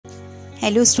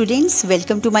Hello students,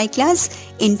 welcome to my class.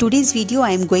 In today's video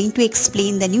I am going to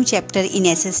explain the new chapter in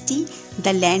SST,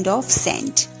 the land of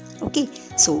sand. Okay,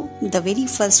 so the very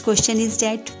first question is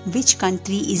that which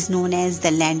country is known as the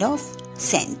land of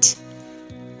sand?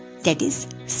 That is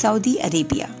Saudi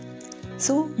Arabia.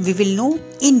 So we will know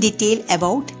in detail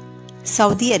about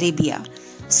Saudi Arabia.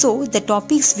 So the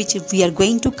topics which we are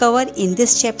going to cover in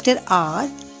this chapter are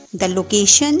the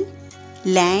location,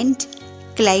 land,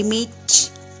 climate,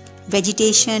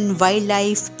 vegetation,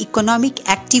 wildlife, economic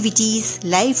activities,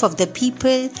 life of the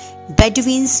people,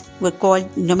 Bedouins were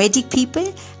called nomadic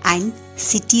people, and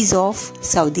cities of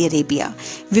Saudi Arabia.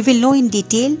 We will know in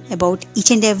detail about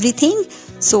each and everything.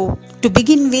 So to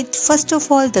begin with, first of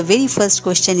all, the very first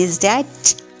question is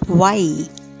that why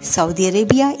Saudi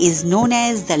Arabia is known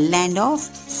as the land of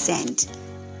sand?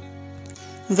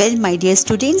 Well, my dear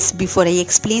students, before I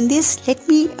explain this, let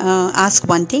me ask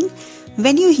one thing.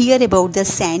 When you hear about the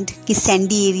sand कि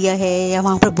Sandy area है या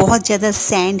वहाँ पर बहुत ज़्यादा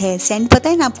sand है, sand पता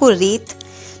है ना आपको, रेत,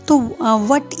 तो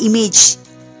what image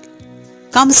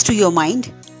comes to your mind?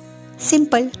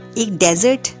 Simple, एक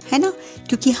डेजर्ट है ना,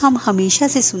 क्योंकि हम हमेशा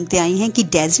से सुनते आए हैं कि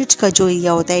डेजर्ट का जो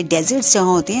एरिया होता है, डेजर्ट्स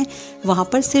जहाँ होते हैं वहाँ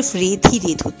पर सिर्फ रेत ही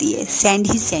रेत होती है,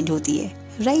 सैंड ही सैंड होती है,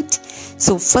 right?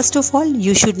 So first of all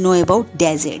you should know about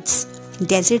desserts.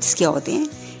 Desserts क्या होते हैं?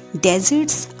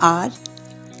 डेजर्ट्स आर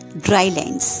ड्राई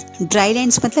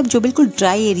लैंड्स मतलब जो बिल्कुल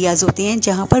ड्राई एरियाज होते हैं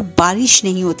जहाँ पर बारिश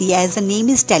नहीं होती. As the name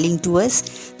is telling to us,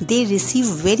 they receive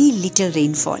very little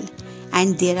rainfall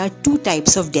and there are two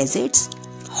types of desserts,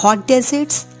 hot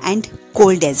desserts and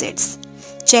cold desserts.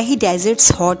 चाहे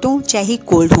डेजर्ट्स हॉट हों चाहे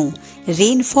कोल्ड हों,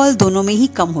 रेनफॉल दोनों में ही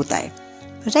कम होता है,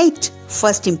 right?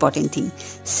 First important thing.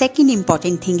 Second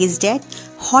important thing is that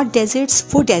hot desserts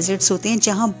वो desserts होते हैं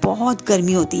जहाँ बहुत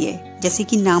गर्मी होती है, जैसे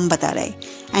कि नाम बता रहा है,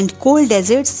 एंड कोल्ड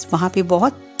डेजर्ट्स वहाँ पे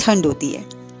बहुत ठंड होती है.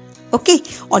 ओके,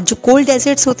 और जो कोल्ड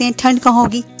डेजर्ट्स होते हैं, ठंड कहाँ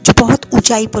होगी? जो बहुत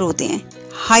ऊंचाई पर होते हैं,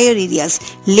 हायर एरियाज,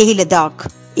 लेह लद्दाख,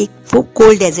 एक वो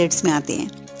कोल्ड डेजर्ट्स में आते हैं.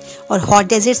 और हॉट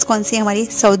डेजर्ट्स कौन से हैं? हमारे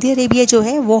सऊदी अरेबिया जो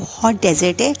है वो हॉट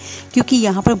डेजर्ट है, क्योंकि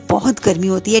यहाँ पर बहुत गर्मी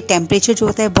होती है, टेम्परेचर जो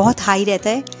होता है बहुत हाई रहता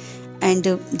है, and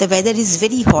the weather is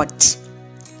very hot.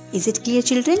 Is it clear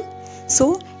children?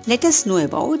 So let us know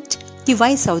about कि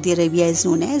why Saudi Arabia is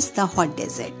known as the hot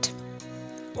desert.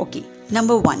 Okay,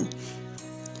 number one,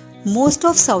 most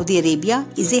of Saudi Arabia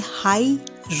is a high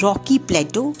rocky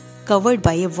plateau covered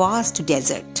by a vast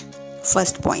desert.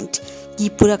 First point, कि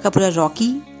पूरा का पूरा Rocky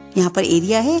यहाँ पर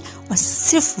area है और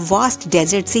सिर्फ वास्ट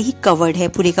डेजर्ट से ही कवर्ड है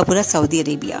पूरे का पूरा Saudi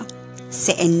Arabia.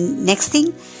 Next thing,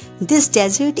 this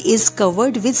desert is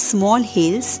covered with small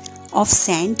hills of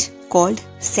sand called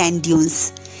sand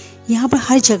dunes. यहाँ पर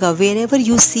हर जगह where ever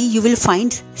you see you will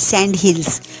find sand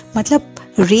hills, मतलब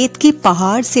रेत के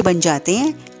पहाड़ से बन जाते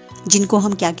हैं जिनको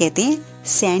हम क्या कहते हैं?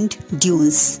 Sand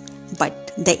dunes.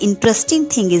 But the interesting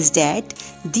thing is that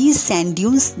these sand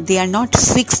dunes they are not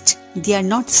fixed, they are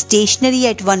not stationary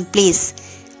eight one place,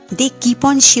 they keep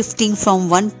on shifting from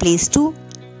one place to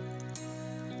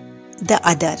the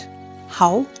other.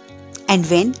 How and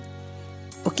when?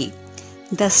 Okay,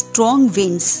 the strong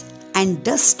winds and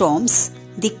dust storms,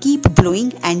 they keep blowing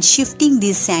and shifting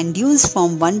these sand dunes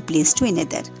from one place to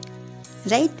another.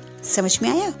 Right? समझ में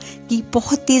आया कि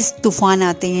बहुत तेज़ तूफान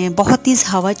आते हैं, बहुत तेज़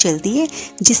हवा चलती है,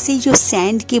 जिससे जो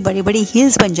सैंड के बड़े बड़े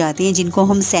हिल्स बन जाते हैं जिनको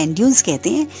हम सैंड ड्यून्स कहते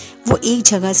हैं, वो एक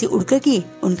जगह से उड़ करके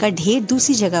उनका ढेर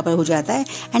दूसरी जगह पर हो जाता है,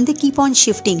 and they keep on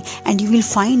shifting and you will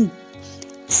find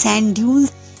sand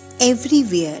dunes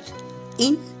everywhere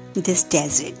in this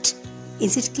desert.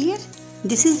 Is it clear?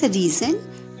 This is the reason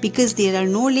because there are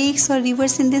no lakes or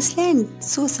rivers in this land.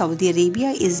 So Saudi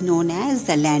Arabia is known as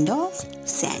the land of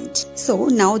sand. So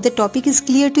now the topic is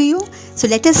clear to you. So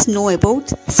let us know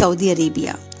about Saudi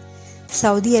Arabia.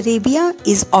 Saudi Arabia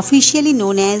is officially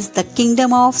known as the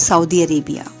Kingdom of Saudi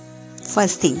Arabia.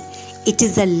 First thing, it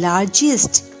is the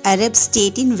largest Arab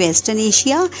state in Western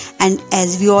Asia, and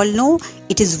as we all know,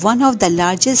 it is one of the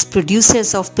largest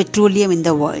producers of petroleum in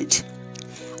the world.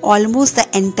 Almost the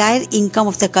entire income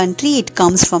of the country it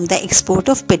comes from the export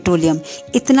of petroleum.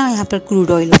 इतना यहाँ पर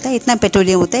crude oil होता है, इतना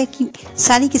petroleum होता है कि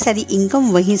सारी की सारी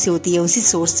इनकम वहीं से होती है, उसी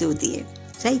सोर्स से होती है,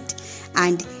 right?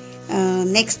 And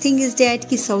next thing is that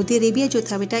कि सऊदी अरेबिया जो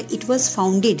था बेटा, it was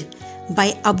founded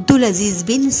by Abdul अजीज़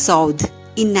बिन सऊद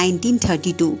इन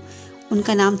 1932.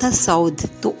 उनका नाम था सऊद,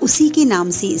 तो उसी के नाम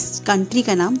से इस कंट्री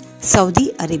का नाम सऊदी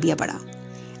अरेबिया पड़ा.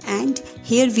 And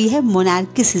here we have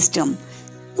monarchy system.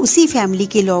 उसी फैमिली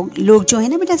के लोग जो है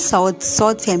ना बेटा,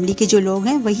 साउथ फैमिली के जो लोग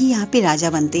हैं वही यहाँ पे राजा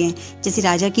बनते हैं। जैसे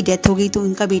राजा की डेथ हो गई तो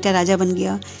उनका बेटा राजा बन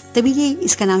गया, तभी ये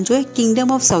इसका नाम जो है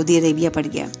किंगडम ऑफ सऊदी अरेबिया पड़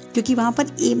गया, क्योंकि वहाँ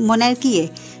पर मोनार्की है।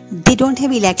 दे डोंट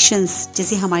हैव इलेक्शंस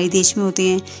जैसे हमारे देश में होते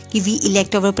हैं कि we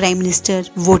elect our prime minister,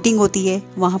 voting होती है।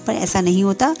 वहाँ पर ऐसा नहीं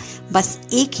होता, बस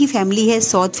एक ही फैमिली है,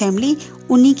 साउथ फैमिली,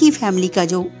 उन्हीं की फैमिली का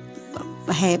जो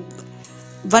है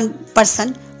one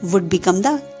person would become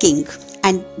the king,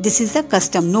 and this is the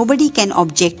custom. Nobody can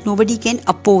object, nobody can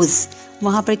oppose,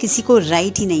 वहाँ पर किसी को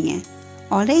राइट ही नहीं है।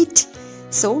 Alright,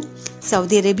 so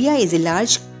Saudi Arabia is a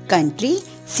large country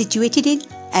situated in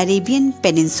Arabian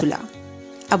peninsula.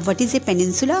 अब what is a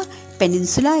peninsula?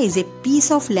 Peninsula is a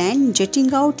piece of land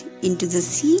jutting out into the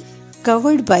sea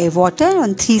covered by water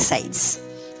on three sides.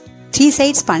 Three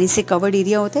sides पानी से covered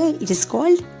area होता है, it is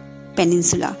called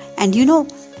peninsula. And you know,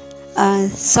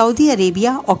 Saudi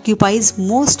Arabia occupies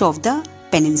most of the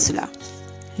peninsula.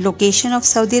 Location of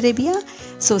Saudi Arabia.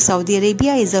 So Saudi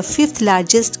Arabia is the fifth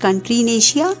largest country in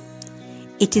Asia.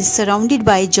 It is surrounded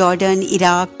by Jordan,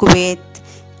 Iraq, Kuwait,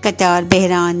 Qatar,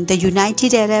 Bahrain, the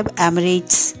United Arab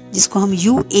Emirates, जिसको हम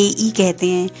UAE कहते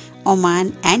हैं,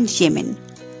 Oman and Yemen.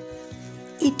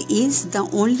 It is the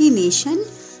only nation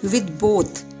with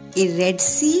both a Red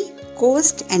Sea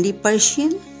coast and a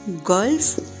Persian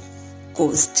Gulf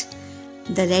coast.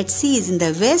 The Red Sea is in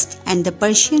the west and the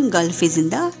Persian Gulf is in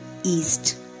the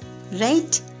east.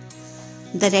 Right?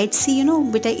 The Red Sea, you know,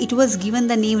 but it was given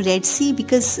the name Red Sea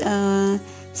because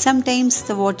sometimes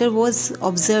the water was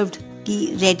observed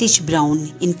reddish brown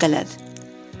in color,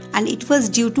 and it was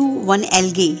due to one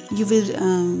algae. You will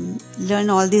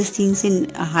learn all these things in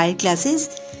higher classes.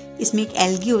 इसमें एक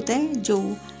algae होता है जो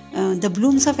the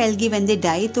blooms of algae when they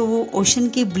die, तो वो ocean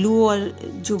के blue और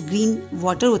जो ग्रीन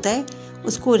वाटर होता है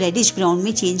उसको रेडिश ब्राउन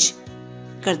में चेंज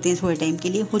करते हैं, थोड़े टाइम के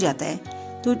लिए हो जाता है।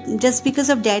 तो just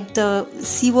because of that the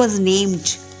C was named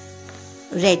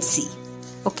red C.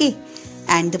 Okay,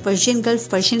 and the Persian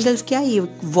gulf क्या, ये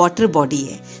वाटर बॉडी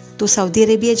है। तो सऊदी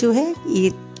अरेबिया जो है ये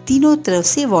तीनों तरफ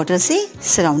से वाटर से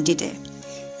सराउंडेड है।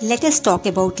 Let us talk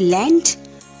about land.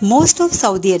 Most of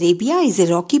Saudi Arabia is a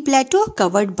rocky plateau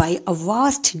covered by a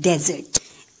vast desert.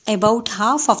 About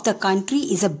half of the country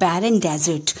is a barren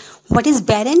desert. What is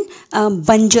barren?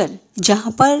 बंजर,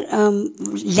 जहाँ पर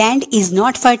land is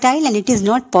not fertile and it is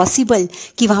not possible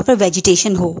कि वहाँ पर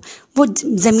vegetation हो। वो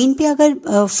ज़मीन पे अगर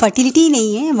fertility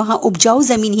नहीं है, वहाँ उपजाऊ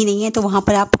ज़मीन ही नहीं है, तो वहाँ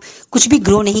पर आप कुछ भी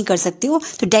grow नहीं कर सकते हो,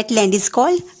 तो that land is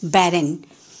called barren.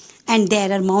 And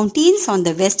there are mountains on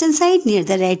the western side near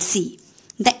the Red Sea.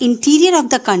 The interior of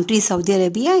the country, Saudi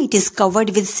Arabia, it is covered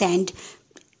with sand.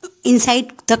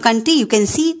 Inside the country, you can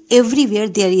see everywhere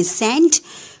there is sand.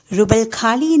 Rub al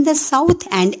Khali in the south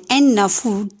and En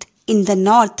Nafud in the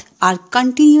north are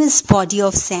continuous body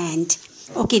of sand.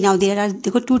 Okay, now there are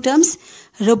two terms.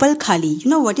 Rub al Khali.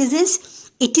 You know what is this?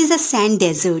 It is a sand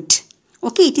desert.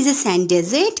 Okay, it is a sand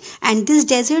desert, and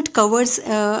this desert covers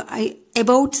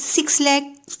about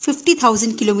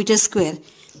 650,000 kilometers square,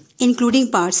 including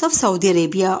parts of Saudi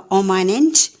Arabia, Oman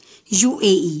and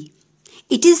UAE.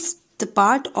 It is the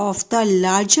part of the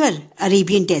larger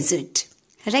Arabian desert.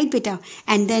 Right, beta?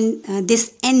 And then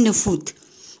this En-Nafud.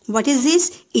 What is this?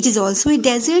 It is also a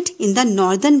desert in the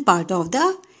northern part of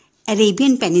the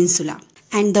Arabian Peninsula.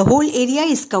 And the whole area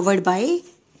is covered by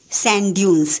sand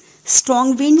dunes.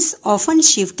 Strong winds often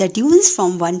shift the dunes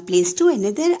from one place to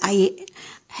another. I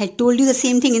had told you the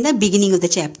same thing in the beginning of the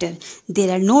chapter. There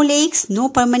are no lakes, no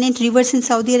permanent rivers in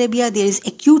Saudi Arabia. There is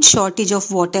acute shortage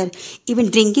of water. Even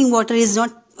drinking water is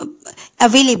not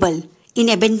available in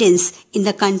abundance in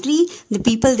the country. The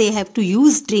people, they have to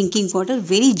use drinking water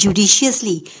very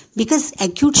judiciously because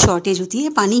acute shortage होती है,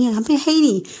 पानी यहाँ पे है ही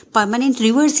नहीं, permanent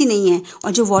rivers ही नहीं है,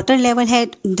 और जो water level है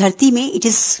धरती में, it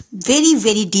is very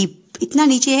very deep, इतना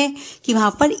नीचे है कि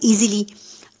वहाँ पर easily,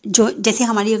 जो जैसे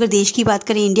हमारी अगर देश की बात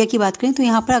करें, इंडिया की बात करें, तो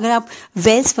यहाँ पर अगर आप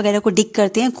वेल्स वगैरह को डिग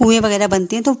करते हैं, कुएं वगैरह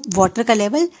बनते हैं, तो वाटर का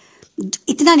लेवल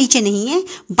इतना नीचे नहीं है।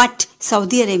 बट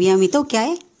सऊदी अरेबिया में तो क्या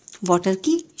है, वाटर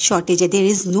की शॉर्टेज है, there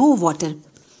is no water.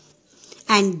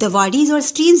 And the वाडीज और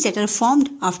streams that are formed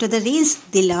after the rains,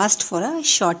 they last for a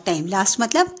short time. Last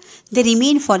मतलब they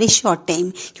remain for a short time,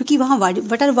 क्योंकि वहाँ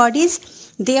water वाडीज,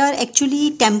 they are actually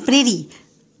temporary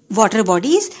water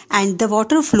bodies and the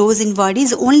water flows in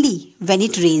wadis only when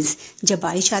it rains. जब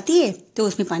बारिश आती है तो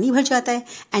उसमें पानी भर जाता है,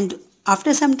 and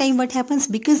after some time what happens,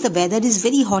 because the weather is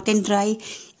very hot and dry,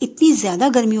 इतनी ज़्यादा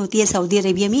गर्मी होती है सऊदी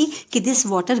अरेबिया में कि this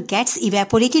water gets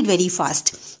evaporated very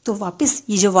fast, तो वापस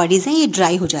ये जो वाडीज़ हैं ये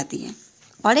ड्राई हो जाती हैं।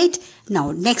 Alright, now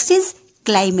next is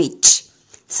climate.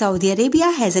 Saudi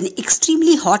Arabia has an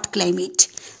extremely hot climate.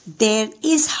 there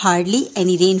is hardly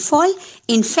any rainfall.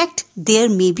 In fact, there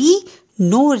may be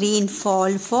no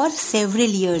rainfall for several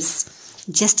years.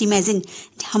 Just imagine,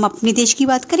 हम अपने देश की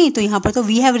बात करें तो यहाँ पर तो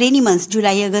we have rainy months,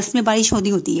 जुलाई अगस्त में बारिश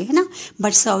होती है ना.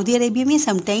 बट सऊदी अरेबिया में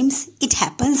sometimes it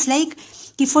happens like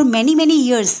कि for many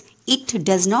years it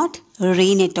does not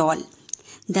rain at all.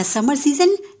 The summer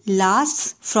season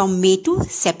lasts from May to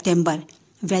September.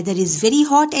 Weather is very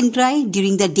hot and dry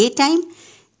during the daytime.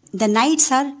 The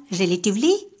nights are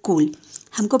relatively cool.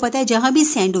 हमको पता है जहाँ भी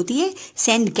sand होती है,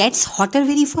 sand gets hotter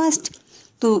very fast.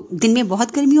 तो दिन में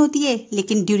बहुत गर्मी होती है,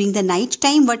 लेकिन during the night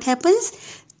time what happens,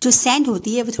 जो सैंड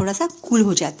होती है वो थोड़ा सा कूल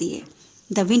हो जाती है.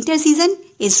 The winter season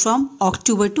is from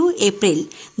October to April.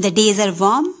 The days are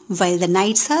warm while the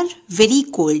nights are very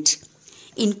cold.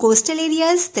 In coastal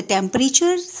areas, the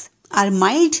temperatures are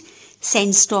mild.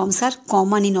 Sandstorms are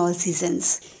common in all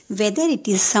seasons. Whether it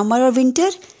is summer or winter,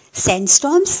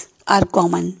 sandstorms are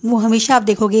common. वो हमेशा आप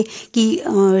देखोगे कि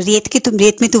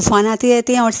रेत में तूफान आते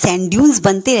रहते हैं और सैंड ड्यून्स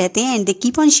बनते रहते हैं, and they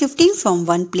keep on shifting from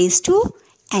one place to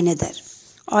another.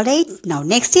 Alright, now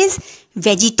next is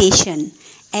vegetation.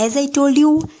 As I told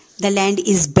you, the land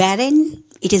is barren.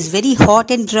 It is very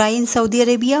hot and dry in Saudi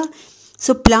Arabia.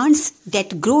 So plants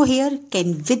that grow here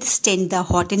can withstand the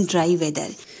hot and dry weather.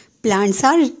 Plants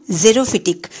are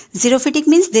xerophytic. Xerophytic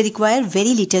means they require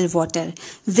very little water.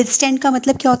 Withstand का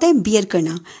मतलब क्या होता है? bear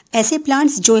करना. ऐसे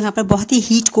plants जो यहाँ पर बहुत ही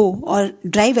heat को और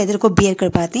dry weather को bear कर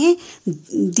पाते हैं,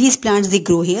 these plants they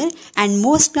grow here, and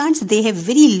most plants they have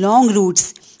very long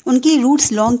roots. उनकी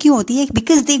roots long क्यों होती है?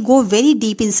 Because they go very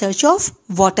deep in search of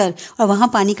water, और वहाँ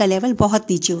पानी का level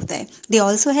बहुत नीचे होता है. They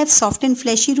also have soft and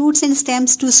fleshy roots and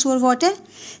stems to store water.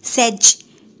 Sedge,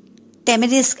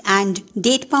 tamarisk and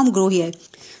date palm grow here.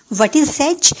 What is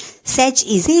sedge? Sedge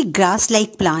is a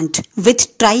grass-like plant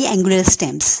with triangular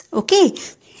stems. Okay,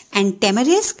 and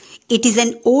tamarisk, it is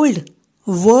an old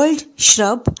world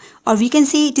shrub, or we can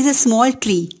say it is a small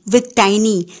tree with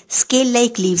tiny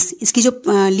scale-like leaves. इसकी जो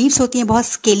leaves होती हैं बहुत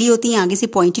scaly होती हैं, आगे से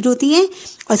pointed होती हैं,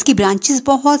 और इसकी branches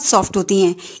बहुत soft होती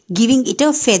हैं, giving it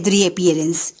a feathery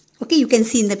appearance. Okay, you can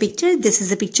see in the picture. This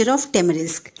is a picture of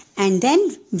tamarisk, and then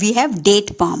we have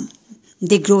date palm.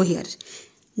 They grow here.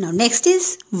 Now next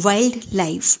is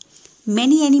wildlife.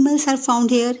 Many animals are found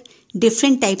here.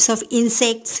 Different types of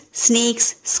insects,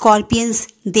 snakes, scorpions,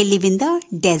 they live in the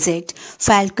desert.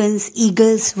 Falcons,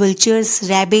 eagles, vultures,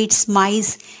 rabbits,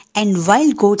 mice and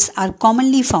wild goats are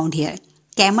commonly found here.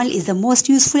 Camel is the most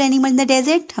useful animal in the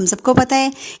desert. हम सबको पता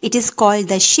है. It is called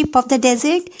the sheep of the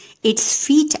desert. Its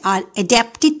feet are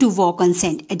adapted to walk on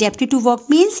sand. Adapted to walk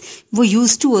means वो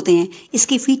used to होते हैं.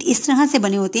 इसके feet इस तरह से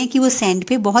बने होते हैं कि वो sand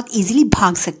पे बहुत easily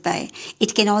भाग सकता है.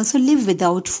 It can also live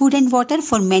without food and water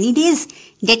for many days.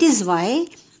 That is why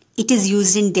it is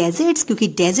used in deserts, क्योंकि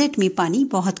desert में पानी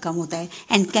बहुत कम होता है.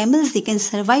 And camels, they can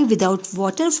survive without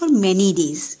water for many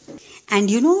days. And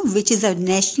you know which is a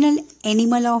national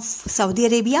animal of Saudi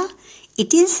Arabia?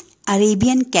 It is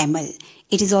Arabian camel.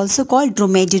 It is also called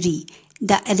dromedary.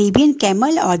 The Arabian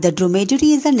camel or the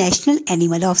dromedary is the national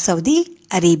animal of Saudi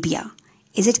Arabia.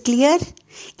 Is it clear?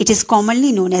 It is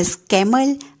commonly known as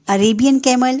camel, Arabian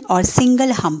camel or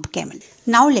single hump camel.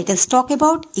 Now let us talk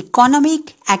about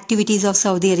economic activities of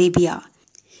Saudi Arabia.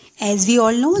 As we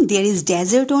all know, there is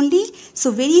desert only, so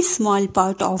very small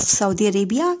part of Saudi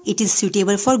Arabia, it is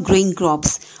suitable for growing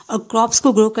crops. और crops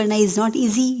को grow करना is not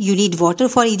easy. You need water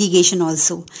for irrigation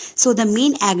also. So the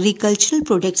main agricultural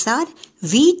products are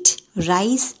wheat,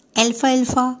 rice,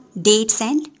 alfalfa, dates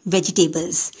and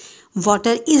vegetables.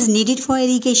 Water is needed for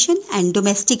irrigation and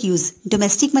domestic use.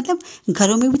 Domestic मतलब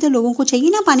घरों में भी तो लोगों को चाहिए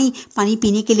ना पानी. पानी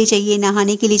पीने के लिए चाहिए,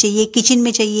 नहाने के लिए चाहिए, किचन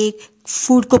में चाहिए,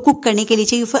 फूड को कुक करने के लिए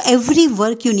चाहिए. For every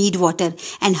work you need water.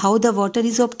 And how the water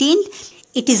is obtained?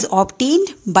 It is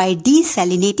obtained by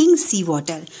desalinating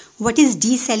seawater. What is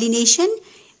desalination?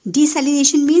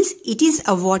 Desalination means it is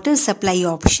a water supply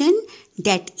option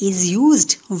that is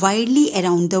used widely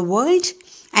around the world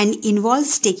and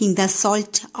involves taking the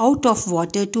salt out of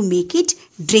water to make it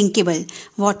drinkable.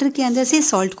 Water के अंदर से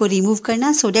salt को remove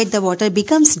करना so that the water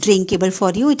becomes drinkable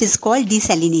for you. It is called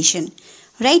desalination.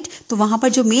 Right? तो वहाँ पर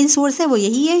जो main source है वो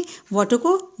यही है. Water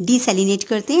को desalinate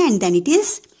करते हैं and then it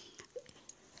is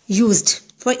used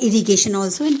for irrigation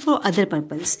also and for other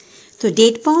purpose. So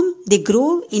date palm, they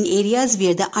grow in areas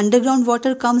where the underground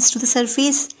water comes to the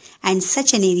surface, and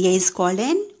such an area is called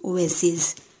an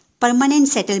oasis. Permanent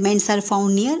settlements are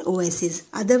found near oases.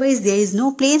 Otherwise there is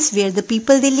no place where the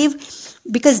people they live,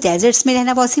 because deserts में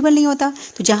रहना possible नहीं होता.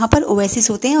 तो जहाँ पर oasis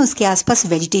होते हैं उसके आसपास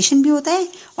vegetation भी होता है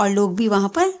और लोग भी वहाँ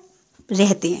पर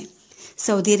रहते हैं.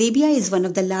 Saudi Arabia is one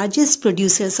of the largest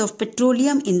producers of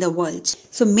petroleum in the world.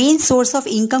 So main source of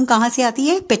income कहाँ से आती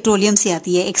है? पेट्रोलियम से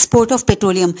आती है. Export of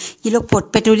petroleum. ये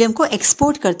लोग पेट्रोलियम को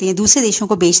एक्सपोर्ट करते हैं, दूसरे देशों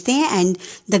को बेचते हैं. And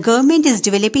the government is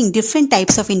developing different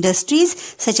types of industries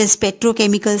such as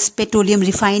petrochemicals, petroleum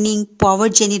refining, power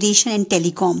generation and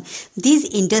telecom. These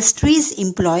industries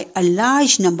employ a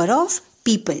large number of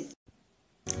people.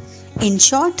 In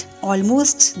short,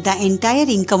 almost the entire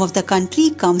income of the country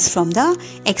comes from the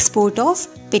export of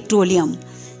petroleum.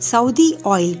 Saudi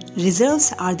oil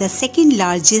reserves are the second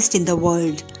largest in the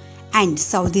world, and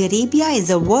Saudi Arabia is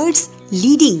the world's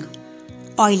leading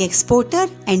oil exporter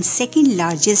and second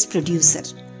largest producer.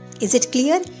 Is it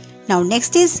clear? Now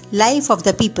next is life of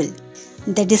the people.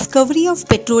 The discovery of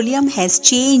petroleum has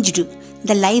changed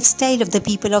the lifestyle of the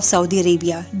people of Saudi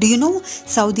Arabia. Do you know,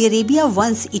 Saudi Arabia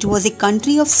once it was a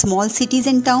country of small cities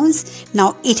and towns.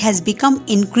 Now it has become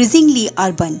increasingly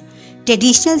urban.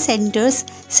 Traditional centers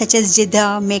such as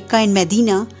Jeddah, Mecca and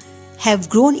Medina have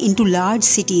grown into large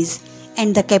cities.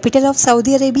 And the capital of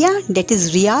Saudi Arabia, that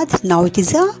is Riyadh, now it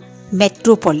is a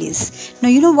metropolis. Now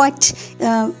you know what,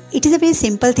 it is a very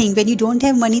simple thing. When you don't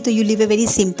have money, so you live a very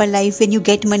simple life. When you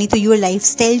get money, so your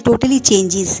lifestyle totally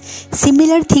changes.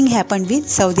 Similar thing happened with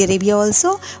Saudi Arabia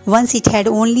also. Once it had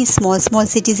only small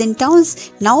cities and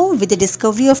towns. Now with the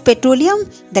discovery of petroleum,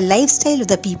 the lifestyle of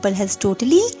the people has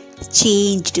totally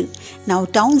changed. Now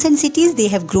towns and cities, they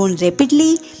have grown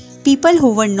rapidly. People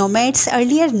who were nomads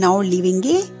earlier now living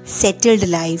a settled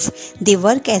life. They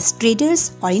work as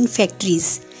traders or in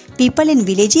factories. People in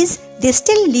villages, they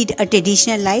still lead a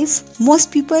traditional life.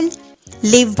 Most people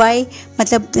live by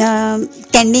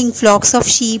tending flocks of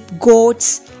sheep,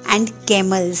 goats and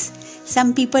camels.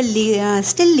 Some people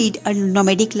still lead a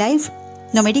nomadic life.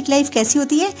 Nomadic life कैसी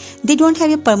होती है? They don't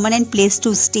have a permanent place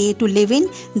to stay, to live in.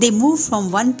 They move from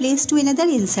one place to another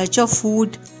in search of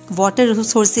food, water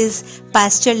resources,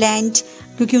 pasture land.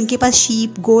 क्योंकि उनके पास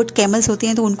sheep, goat, camels होते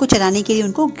हैं, तो उनको चराने के लिए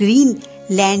उनको green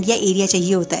land या area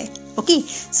चाहिए होता है. Okay,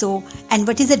 so and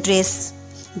what is the dress?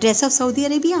 Dress of Saudi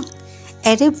Arabia?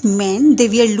 Arab men, they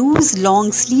wear loose,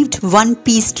 long-sleeved,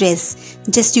 one-piece dress.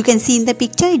 Just you can see in the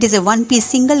picture, it is a one-piece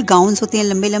single gowns होते हैं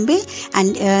लंबे-लंबे,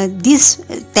 and this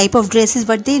type of dresses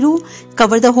what they do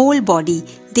cover the whole body.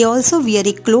 They also wear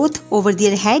a cloth over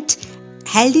their head,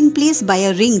 held in place by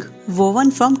a ring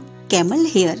woven from camel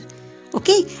hair.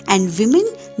 Okay, and women,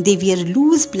 they wear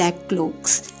loose black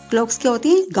cloaks. Cloaks क्या होते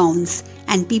हैं? Gowns.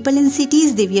 And people in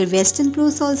cities, they wear western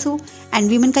clothes also. And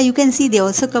women ka you can see, they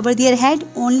also cover their head,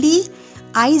 only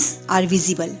eyes are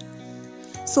visible.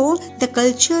 So the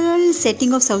cultural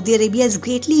setting of Saudi Arabia is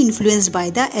greatly influenced by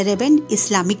the Arab and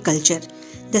Islamic culture.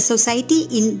 The society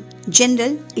in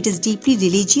general, it is deeply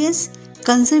religious,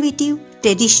 conservative,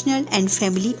 traditional and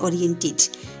family oriented.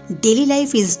 Daily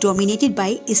life is dominated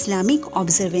by Islamic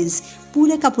observance.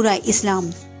 पूरा का पूरा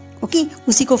Islam, okay,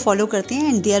 उसी को follow करते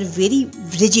हैं, and they are very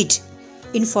rigid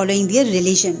in following their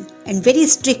religion and very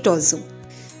strict also.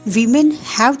 Women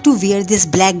have to wear this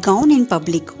black gown in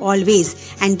public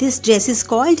always, and this dress is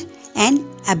called an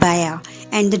abaya,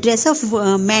 and the dress of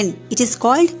men, it is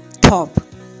called thob.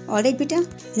 Alright beta.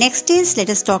 Next is, let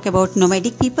us talk about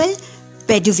nomadic people,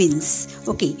 Bedouins.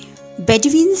 Okay,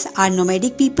 Bedouins are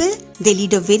nomadic people. They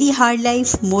lead a very hard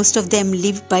life. Most of them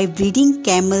live by breeding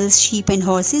camels, sheep and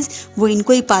horses. वो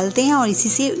इनको ही पालते हैं और इसी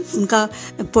से उनका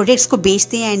products को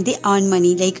बेचते हैं, and they earn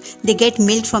money. Like they get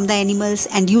milk from the animals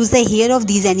and use the hair of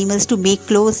these animals to make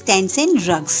clothes, tents and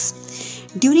rugs.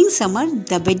 During summer,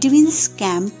 the Bedouins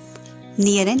camp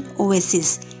near an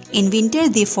oasis. In winter,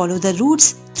 they follow the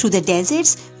routes through the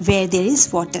deserts where there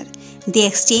is water. They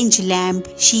exchange lamb,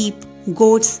 sheep,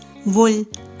 goats, wool,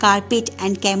 carpet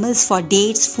and camels for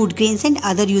dates, food grains and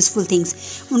other useful things.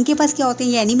 उनके पास क्या होते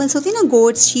हैं, ये animals होते हैं ना,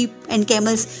 goats, sheep and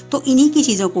camels, तो इन्हीं की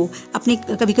चीज़ों को अपने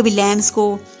कभी कभी लैम्स को,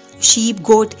 sheep,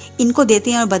 goat, इनको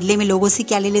देते हैं और बदले में लोगों से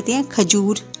क्या ले लेते हैं,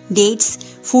 खजूर, dates,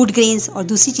 food grains और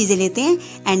दूसरी चीज़ें लेते हैं,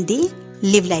 and they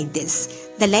live like this.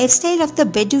 The lifestyle of the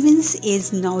Bedouins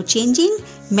is now changing.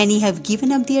 Many have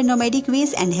given up their nomadic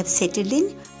ways and have settled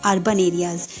in urban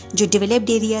areas. जो डेवलप्ड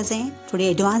एरियाज हैं, थोड़े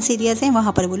advance areas हैं,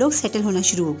 वहाँ पर वो लोग सेटल होना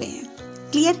शुरू हो गए हैं.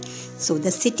 Clear? So the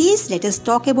cities, let us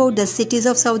talk about the cities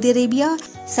of Saudi Arabia.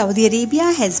 Saudi Arabia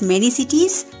has many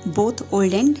cities, both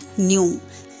old and new.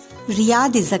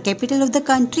 Riyadh is the capital of the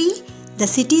country. The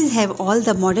cities have all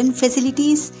the modern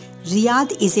facilities.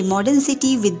 Riyadh is a modern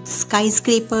city with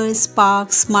skyscrapers,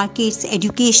 parks, markets,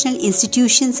 educational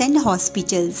institutions and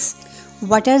hospitals.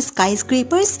 What are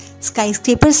skyscrapers?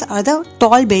 Skyscrapers are the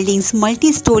tall buildings,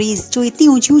 multi-stories, जो इतनी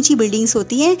ऊंची ऊंची buildings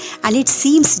होती हैं, and it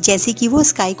seems जैसे कि वो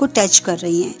sky को touch कर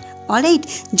रही हैं. Alright,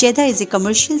 Jeddah is a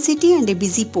commercial city and a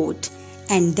busy port.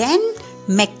 And then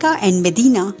Mecca and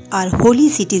Medina are holy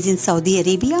cities in Saudi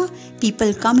Arabia.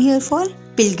 People come here for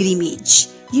pilgrimage.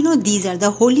 You know, these are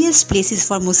the holiest places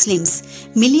for Muslims.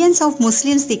 Millions of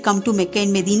Muslims, they come to Mecca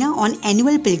and Medina on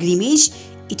annual pilgrimage.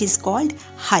 It is called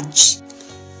Hajj.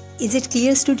 Is it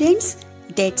clear, students?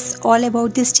 That's all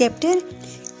about this chapter.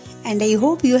 And I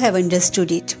hope you have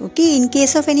understood it. Okay, in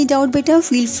case of any doubt, beta,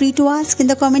 feel free to ask in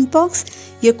the comment box.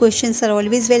 Your questions are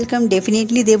always welcome.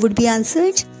 Definitely they would be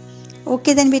answered.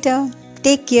 Okay then, beta.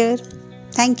 Take care.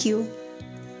 Thank you.